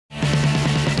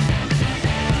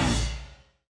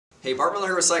Hey, Bart Miller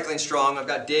here with Cycling Strong. I've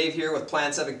got Dave here with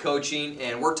Plan 7 Coaching,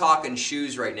 and we're talking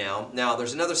shoes right now. Now,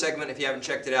 there's another segment, if you haven't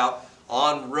checked it out,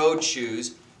 on road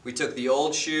shoes. We took the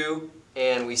old shoe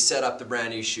and we set up the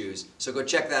brand new shoes. So go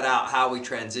check that out, how we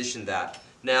transitioned that.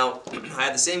 Now, I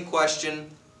had the same question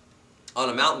on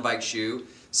a mountain bike shoe.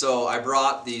 So I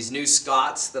brought these new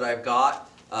Scots that I've got,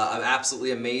 an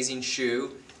absolutely amazing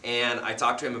shoe, and I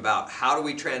talked to him about how do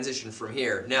we transition from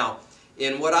here. Now,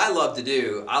 in what I love to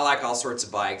do, I like all sorts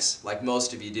of bikes, like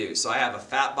most of you do. So I have a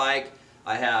fat bike,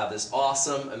 I have this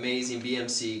awesome, amazing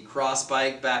BMC cross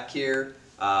bike back here.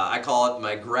 I call it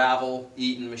my gravel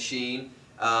eating machine.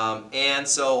 And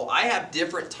so I have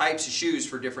different types of shoes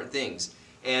for different things.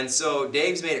 And so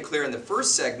Dave's made it clear in the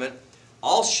first segment,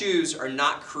 all shoes are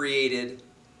not created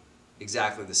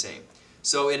exactly the same.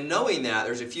 So in knowing that,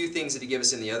 there's a few things that he gave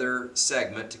us in the other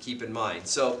segment to keep in mind.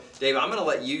 So Dave, I'm going to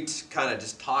let you kind of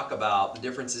just talk about the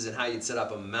differences in how you'd set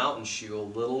up a mountain shoe a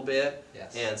little bit,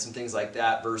 yes, and some things like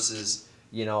that versus,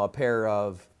 you know, a pair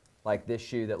of like this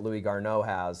shoe that Louis Garneau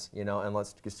has, you know, and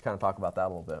let's just kind of talk about that a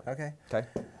little bit. Okay. Okay.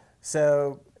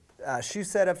 So shoe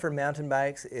setup for mountain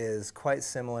bikes is quite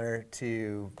similar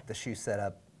to the shoe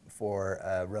setup for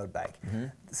a road bike. Mm-hmm.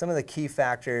 Some of the key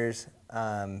factors,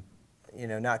 you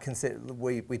know,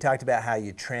 we talked about how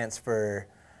you transfer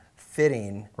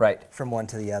fitting from one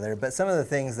to the other, but some of the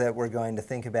things that we're going to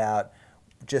think about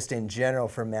just in general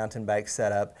for mountain bike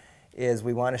setup is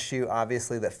we want a shoe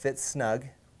obviously that fits snug,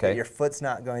 that your foot's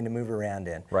not going to move around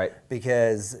in. Right.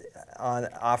 Because on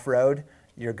off-road,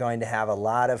 you're going to have a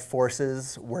lot of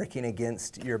forces working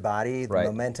against your body, the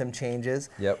momentum changes,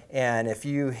 and if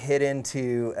you hit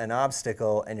into an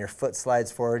obstacle and your foot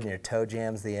slides forward and your toe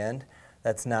jams the end,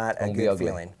 that's not a good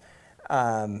feeling.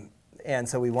 And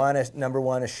so we want, number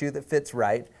one, a shoe that fits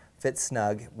right, fits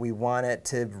snug. We want it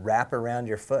to wrap around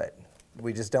your foot.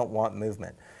 We just don't want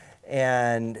movement.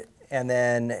 And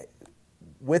then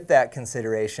with that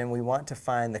consideration, we want to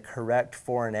find the correct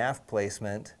fore and aft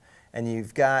placement. And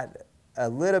you've got a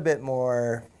little bit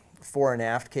more fore and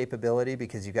aft capability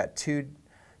because you've got two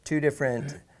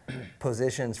different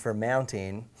positions for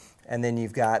mounting, and then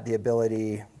you've got the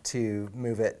ability to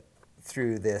move it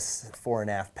through this fore and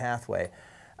aft pathway.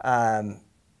 And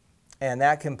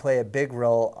that can play a big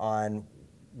role on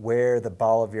where the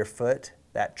ball of your foot,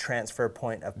 that transfer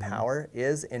point of power,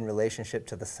 is in relationship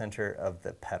to the center of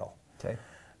the pedal. Okay.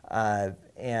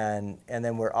 And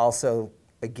then we're also,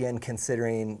 again,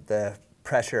 considering the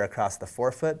pressure across the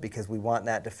forefoot because we want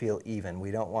that to feel even. We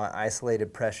don't want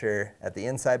isolated pressure at the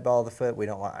inside ball of the foot. We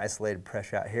don't want isolated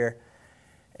pressure out here.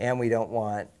 And we don't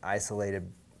want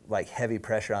isolated, like heavy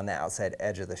pressure on the outside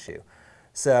edge of the shoe.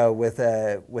 So with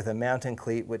a mountain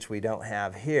cleat, which we don't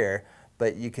have here,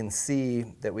 but you can see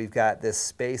that we've got this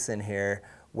space in here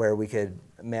where we could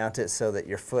mount it so that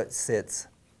your foot sits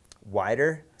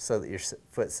wider, so that your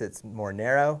foot sits more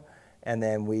narrow, and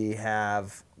then we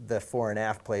have the fore and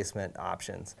aft placement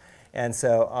options. And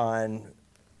so on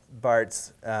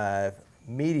Bart's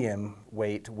medium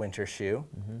weight winter shoe,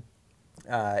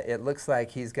 it looks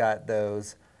like he's got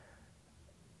those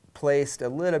placed a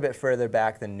little bit further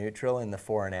back than neutral in the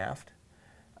fore and aft.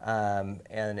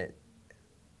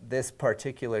 This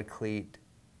particular cleat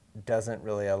doesn't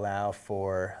really allow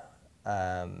for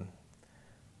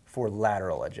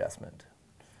lateral adjustment.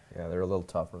 Yeah, they're a little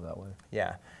tougher that way.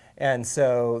 Yeah, and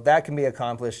so that can be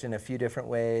accomplished in a few different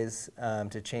ways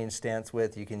to change stance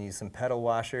width. You can use some pedal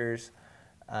washers,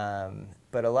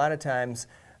 but a lot of times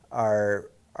our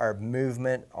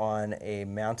movement on a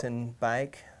mountain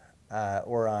bike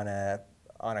or on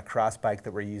a cross bike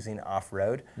that we're using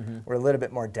off-road, we're a little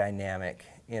bit more dynamic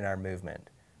in our movement.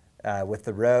 With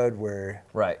the road, we're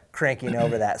cranking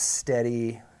over that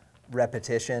steady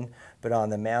repetition, but on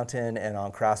the mountain and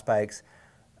on cross bikes,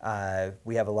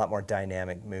 we have a lot more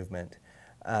dynamic movement.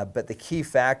 But the key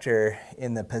factor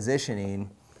in the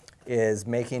positioning is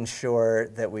making sure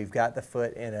that we've got the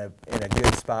foot in a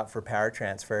good spot for power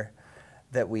transfer,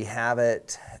 that we have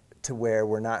it to where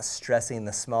we're not stressing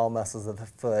the small muscles of the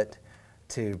foot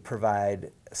to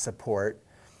provide support,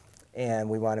 and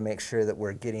we want to make sure that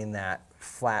we're getting that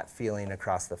flat feeling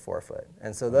across the forefoot.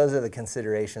 And so those are the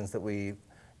considerations that we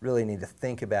really need to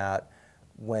think about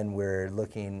when we're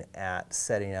looking at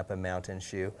setting up a mountain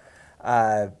shoe.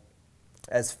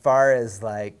 As far as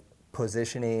like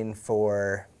positioning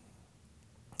for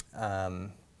a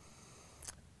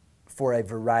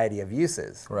variety of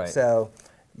uses. So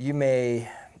you may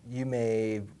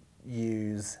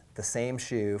use the same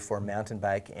shoe for mountain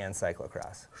bike and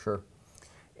cyclocross. Sure.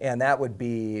 And that would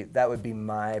be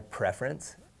my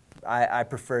preference. I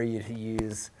prefer you to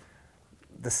use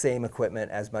the same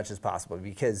equipment as much as possible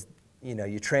because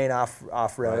you train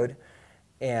off-road,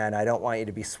 and I don't want you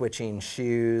to be switching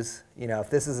shoes. If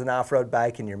this is an off-road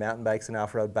bike and your mountain bike's an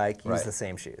off-road bike, use the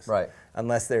same shoes. Right.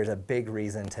 Unless there's a big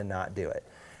reason to not do it.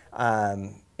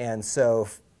 And so,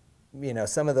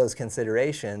 some of those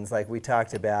considerations, like we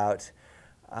talked about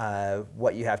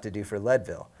what you have to do for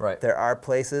Leadville. Right. There are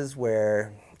places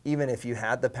where even if you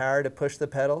had the power to push the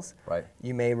pedals,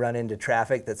 you may run into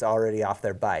traffic that's already off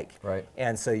their bike. Right.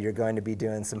 And so you're going to be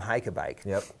doing some hike-a-bike.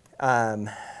 Yep.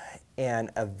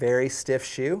 And a very stiff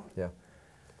shoe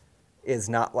is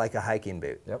not like a hiking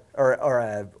boot. Yep.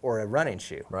 Or a running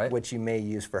shoe, which you may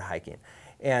use for hiking.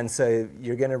 And so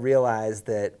you're going to realize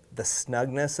that the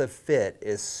snugness of fit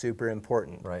is super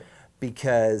important. Right.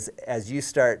 Because as you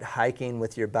start hiking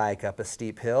with your bike up a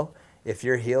steep hill, if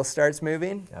your heel starts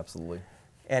moving, absolutely,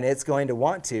 and it's going to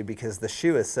want to because the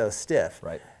shoe is so stiff.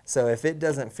 Right. So if it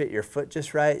doesn't fit your foot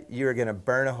just right, you are going to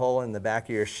burn a hole in the back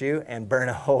of your shoe and burn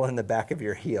a hole in the back of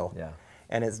your heel. Yeah.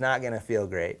 And it's not going to feel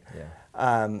great.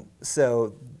 Yeah.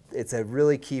 So it's a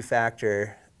really key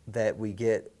factor that we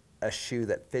get a shoe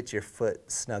that fits your foot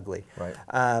snugly. Right.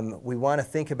 We want to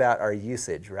think about our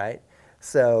usage, right?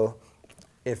 So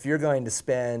if you're going to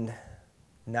spend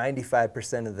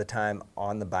 95% of the time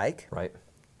on the bike,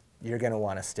 you're going to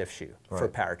want a stiff shoe for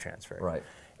power transfer. Right.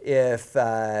 If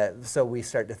so, we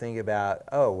start to think about,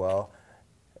 oh well,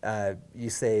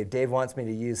 you say Dave wants me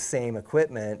to use same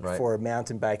equipment for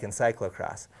mountain bike and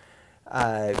cyclocross.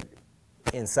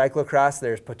 In cyclocross,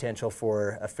 there's potential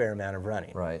for a fair amount of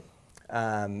running. Right.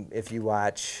 If you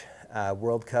watch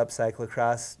World Cup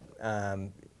cyclocross,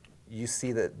 you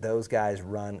see that those guys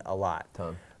run a lot.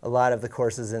 A lot of the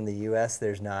courses in the U.S.,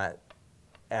 there's not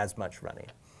as much running.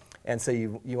 And so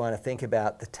you want to think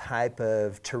about the type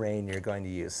of terrain you're going to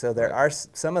use. So there are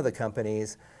some of the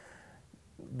companies,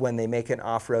 when they make an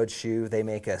off-road shoe, they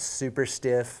make a super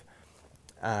stiff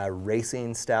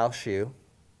racing style shoe.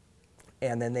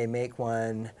 And then they make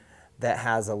one that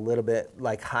has a little bit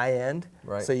like high end.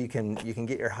 So you can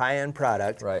get your high end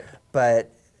product,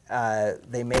 but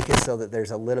they make it so that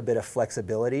there's a little bit of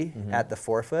flexibility at the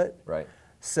forefoot.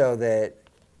 So that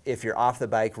if you're off the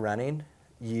bike running,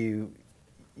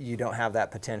 you don't have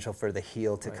that potential for the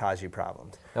heel to cause you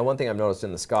problems. Now, one thing I've noticed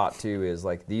in the Scott too is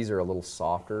like these are a little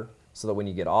softer, so that when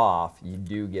you get off, you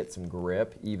do get some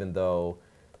grip, even though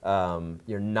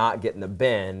you're not getting the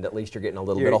bend. At least you're getting a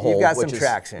little bit of hold. You've got some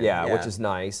traction. Yeah, which is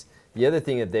nice. The other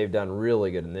thing that they've done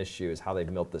really good in this shoe is how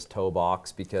they've built this toe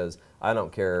box, because I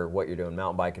don't care what you're doing,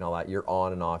 mountain bike and all that, you're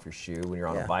on and off your shoe when you're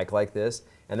on a bike like this,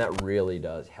 and that really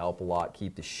does help a lot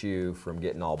keep the shoe from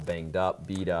getting all banged up,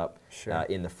 beat up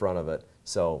in the front of it.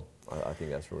 So I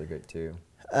think that's really good too.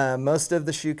 Most of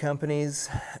the shoe companies,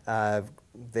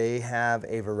 they have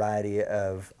a variety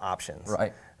of options.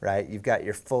 Right. You've got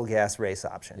your full gas race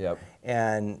option.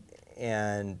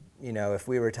 And if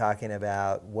we were talking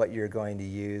about what you're going to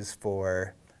use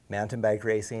for mountain bike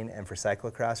racing and for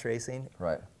cyclocross racing,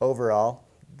 overall,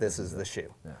 this is the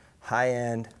shoe. High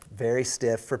end, very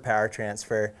stiff for power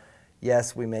transfer.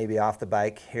 Yes, we may be off the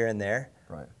bike here and there,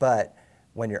 but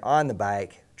when you're on the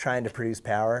bike trying to produce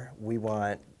power, we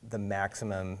want the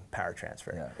maximum power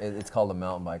transfer. It's called a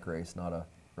mountain bike race, not a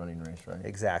running race, right?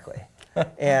 Exactly.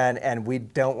 and we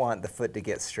don't want the foot to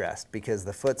get stressed, because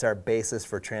the foot's our basis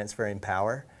for transferring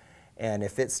power. And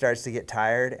if it starts to get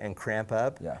tired and cramp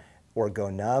up or go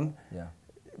numb,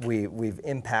 we've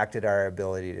impacted our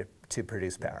ability to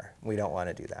produce power. We don't want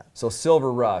to do that. So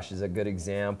Silver Rush is a good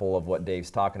example of what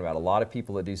Dave's talking about. A lot of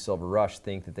people that do Silver Rush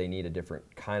think that they need a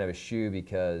different kind of a shoe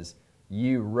because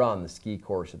you run the ski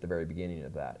course at the very beginning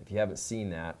of that. If you haven't seen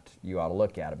that, you ought to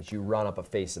look at it. But you run up a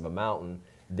face of a mountain,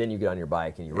 then you get on your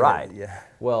bike and you ride.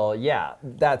 Well,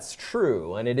 that's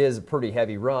true, and it is a pretty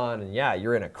heavy run, and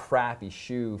you're in a crappy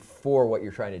shoe for what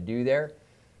you're trying to do there,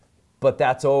 but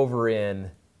that's over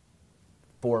in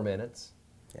 4 minutes,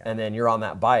 and then you're on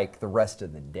that bike the rest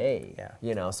of the day.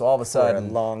 So all of a sudden, for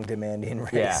a long, demanding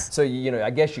race. So I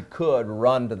guess you could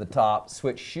run to the top,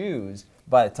 switch shoes.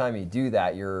 By the time you do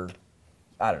that,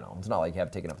 I don't know, it's not like you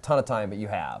have taken up a ton of time, but you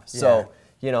have. So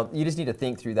you just need to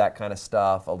think through that kind of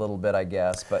stuff a little bit, I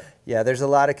guess. But there's a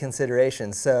lot of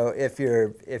considerations. So if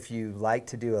you like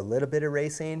to do a little bit of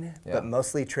racing, but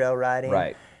mostly trail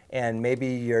riding, and maybe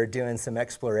you're doing some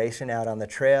exploration out on the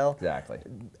trail,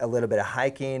 a little bit of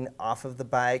hiking off of the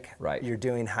bike, you're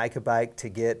doing hike-a-bike to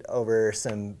get over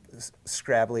some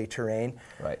scrabbly terrain,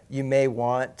 you may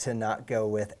want to not go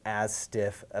with as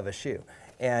stiff of a shoe.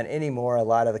 And anymore, a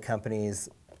lot of the companies,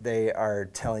 they are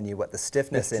telling you what the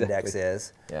stiffness index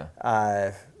is.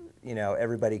 you know,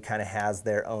 everybody kind of has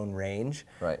their own range.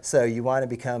 Right. So you want to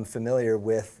become familiar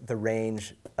with the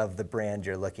range of the brand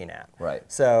you're looking at. Right.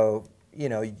 So, you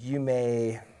know, you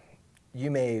may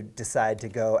decide to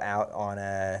go out on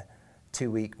a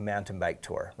 2-week mountain bike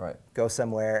tour. Right. Go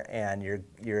somewhere and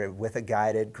you're with a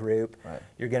guided group. Right.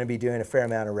 You're going to be doing a fair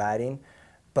amount of riding,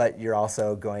 but you're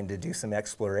also going to do some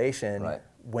exploration. Right.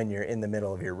 When you're in the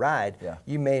middle of your ride. Yeah.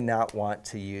 You may not want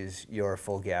to use your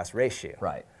full gas race shoe.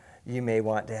 Right. You may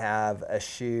want to have a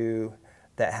shoe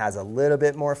that has a little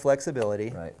bit more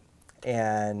flexibility. Right.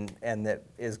 And that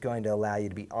is going to allow you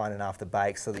to be on and off the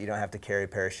bike so that you don't have to carry a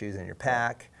pair of shoes in your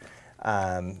pack.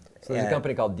 So there's a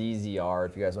company called DZR.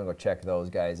 If you guys want to go check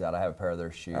those guys out, I have a pair of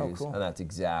their shoes. Oh, cool. And that's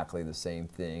exactly the same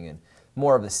thing. And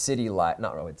more of the city life,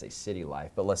 not really, I would say city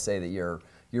life, but let's say that you're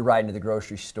riding to the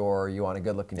grocery store, you want a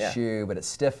good looking shoe, but it's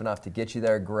stiff enough to get you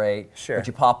there, great. Sure. But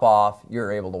you pop off,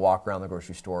 you're able to walk around the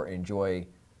grocery store and enjoy.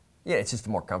 Yeah, it's just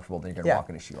more comfortable than you're going to walk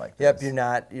in a shoe like this.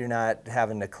 Yep, you're not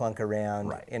having to clunk around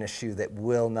Right. in a shoe that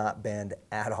will not bend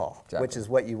at all, Exactly. which is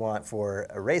what you want for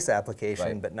a race application,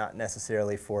 Right. but not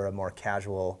necessarily for a more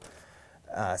casual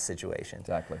situation.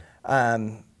 Exactly.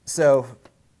 So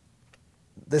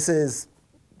this is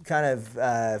kind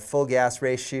of full gas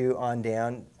race shoe on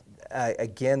down.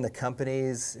 Again, the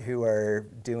companies who are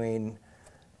doing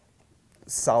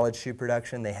solid shoe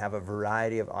production, they have a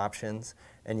variety of options,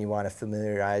 and you want to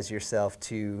familiarize yourself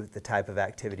to the type of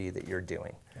activity that you're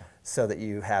doing, so that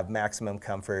you have maximum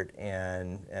comfort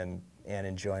and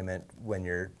enjoyment when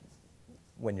you're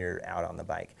out on the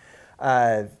bike.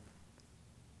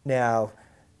 Now,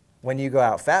 when you go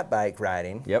out fat bike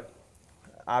riding, Yep.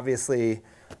 obviously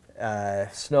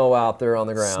Snow out there on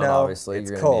the ground, snow, obviously. it's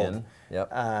you're cold. gonna be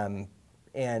in.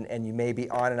 Yep. And you may be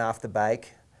on and off the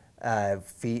bike,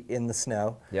 feet in the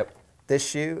snow. Yep. This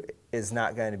shoe is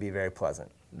not going to be very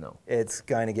pleasant. No. It's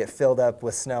going to get filled up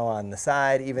with snow on the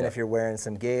side. Even Yep. if you're wearing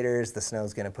some gaiters, the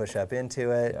snow's going to push up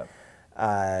into it.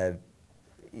 Yep.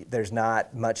 There's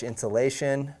not much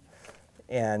insulation,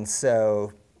 and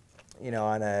so, you know,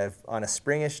 on a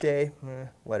springish day,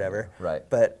 whatever. Right.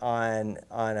 But on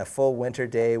a full winter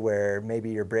day where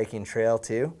maybe you're breaking trail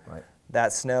too, Right.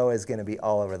 that snow is going to be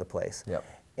all over the place. Yep.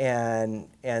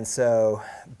 And so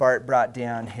Bart brought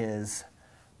down his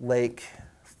Lake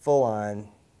full-on,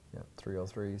 Yep.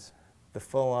 303s. the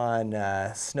full-on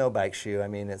snow bike shoe. I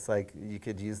mean, it's like you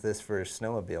could use this for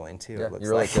snowmobiling too. Yeah, it looks you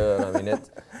really like. could. I mean,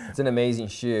 it's an amazing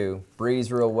shoe. Breathes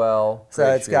real well. So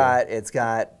great it's shoe.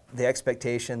 got the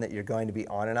expectation that you're going to be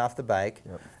on and off the bike.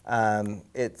 Yep.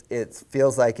 It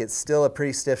feels like it's still a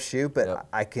pretty stiff shoe, but Yep.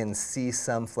 I can see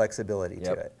some flexibility to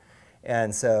Yep. it.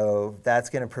 And so that's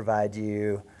going to provide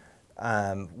you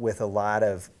with a lot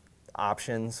of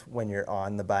options when you're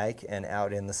on the bike and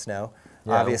out in the snow.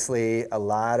 Yeah. Obviously, a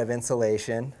lot of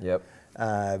insulation, Yep.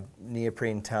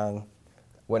 neoprene tongue,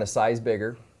 Went a size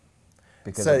bigger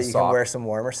because so of that the you sock. can wear some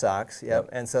warmer socks. Yep. Yep.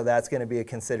 And so that's going to be a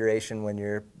consideration when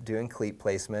you're doing cleat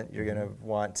placement. You're going to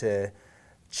want to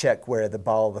check where the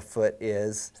ball of the foot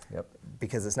is, Yep.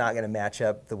 because it's not going to match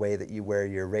up the way that you wear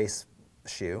your race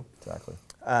shoe. Exactly.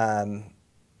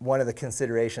 One of the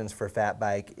considerations for fat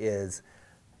bike is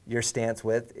your stance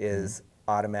width is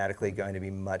automatically going to be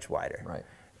much wider. Right.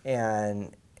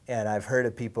 And I've heard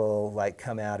of people like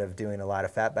come out of doing a lot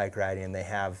of fat bike riding and they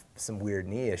have some weird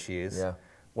knee issues Yeah.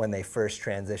 when they first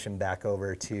transition back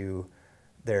over to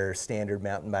their standard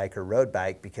mountain bike or road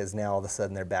bike, because now all of a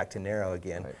sudden they're back to narrow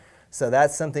again. Right. So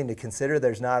that's something to consider.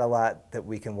 There's not a lot that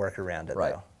we can work around it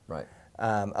Right. though. Right.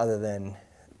 Other than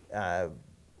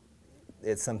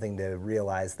it's something to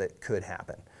realize that could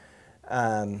happen.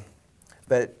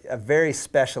 But a very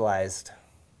specialized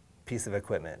piece of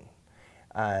equipment.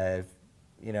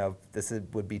 You know,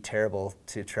 would be terrible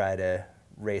to try to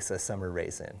race a summer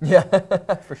race in. Yeah.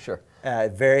 For sure.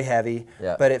 Very heavy,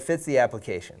 Yeah. but it fits the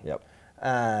application. Yep.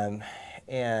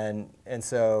 And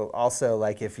so also,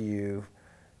 like, if you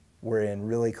were in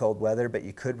really cold weather but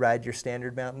you could ride your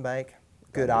standard mountain bike,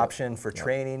 good Yep. option for Yep.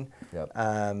 training. Yep.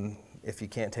 If you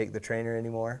can't take the trainer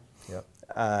anymore.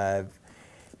 Yep.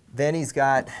 Then he's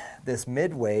got this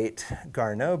mid-weight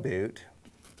Garneau boot,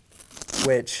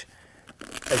 which,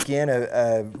 again,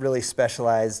 a really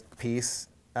specialized piece.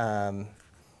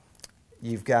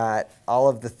 You've got all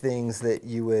of the things that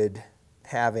you would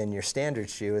have in your standard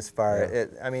shoe as far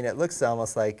it looks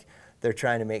almost like they're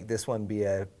trying to make this one be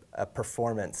a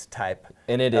performance type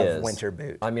And it of is. winter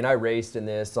boot. I mean, I raced in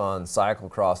this on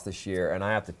cyclocross this year, and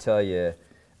I have to tell you,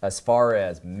 as far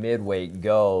as midweight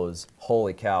goes,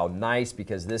 holy cow, nice,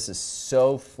 because this is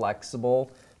so flexible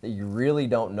that you really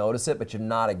don't notice it, but you're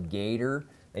not a gaiter,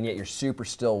 and yet you're super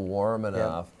still warm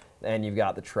enough, and you've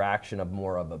got the traction of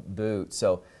more of a boot.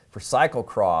 So for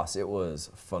cyclocross, it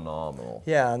was phenomenal.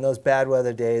 Yeah, on those bad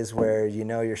weather days where you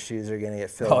know your shoes are going to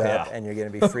get filled up and you're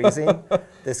going to be freezing,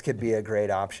 this could be a great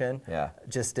option. Yeah.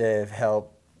 Just to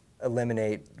help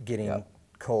eliminate getting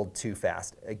cold too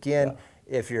fast. Again,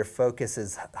 if your focus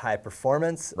is high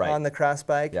performance on the cross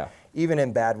bike, even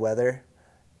in bad weather,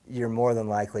 you're more than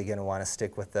likely going to want to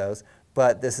stick with those.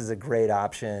 But this is a great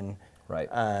option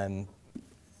to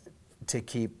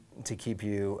keep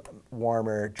you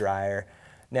warmer, drier.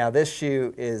 Now this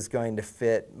shoe is going to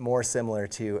fit more similar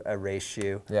to a race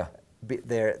shoe. Yeah.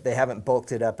 They haven't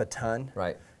bulked it up a ton.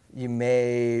 Right. You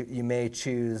may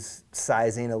choose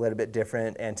sizing a little bit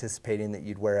different, anticipating that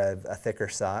you'd wear a thicker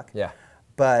sock. Yeah.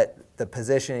 But the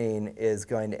positioning is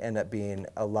going to end up being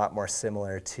a lot more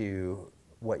similar to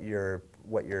what your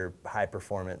high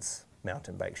performance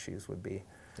mountain bike shoes would be.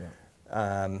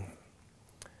 Yeah.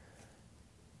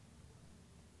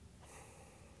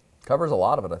 Covers a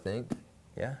lot of it, I think.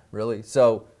 Yeah. Really.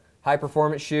 So, high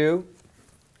performance shoe,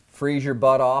 freeze your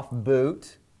butt off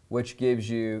boot, which gives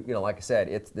you, you know, like I said,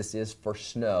 this is for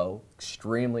snow,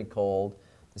 extremely cold,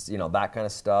 you know, that kind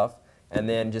of stuff. And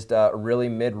then just a really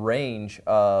mid-range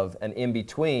of an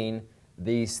in-between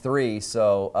these three.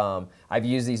 So I've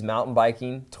used these mountain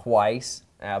biking twice.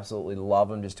 Absolutely love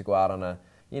them just to go out on a,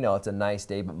 you know, it's a nice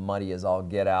day, but muddy as all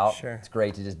get out. Sure. It's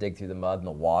great to just dig through the mud and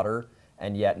the water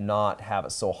and yet not have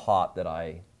it so hot that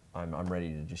I'm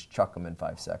ready to just chuck them in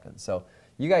 5 seconds. So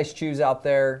you guys choose out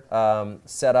there.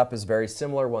 Setup is very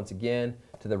similar, once again,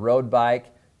 to the road bike.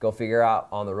 Go figure out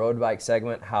on the road bike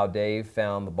segment how Dave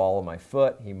found the ball of my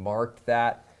foot. He marked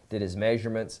that, did his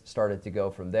measurements, started to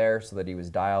go from there so that he was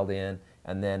dialed in,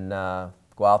 and then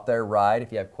go out there, ride.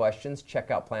 If you have questions, check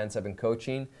out Plan 7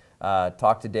 Coaching.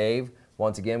 Talk to Dave.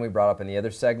 Once again, we brought up in the other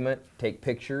segment, take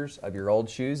pictures of your old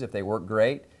shoes if they work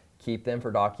great. Keep them for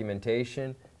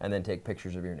documentation, and then take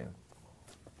pictures of your new.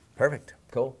 Perfect.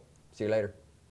 Cool. See you later.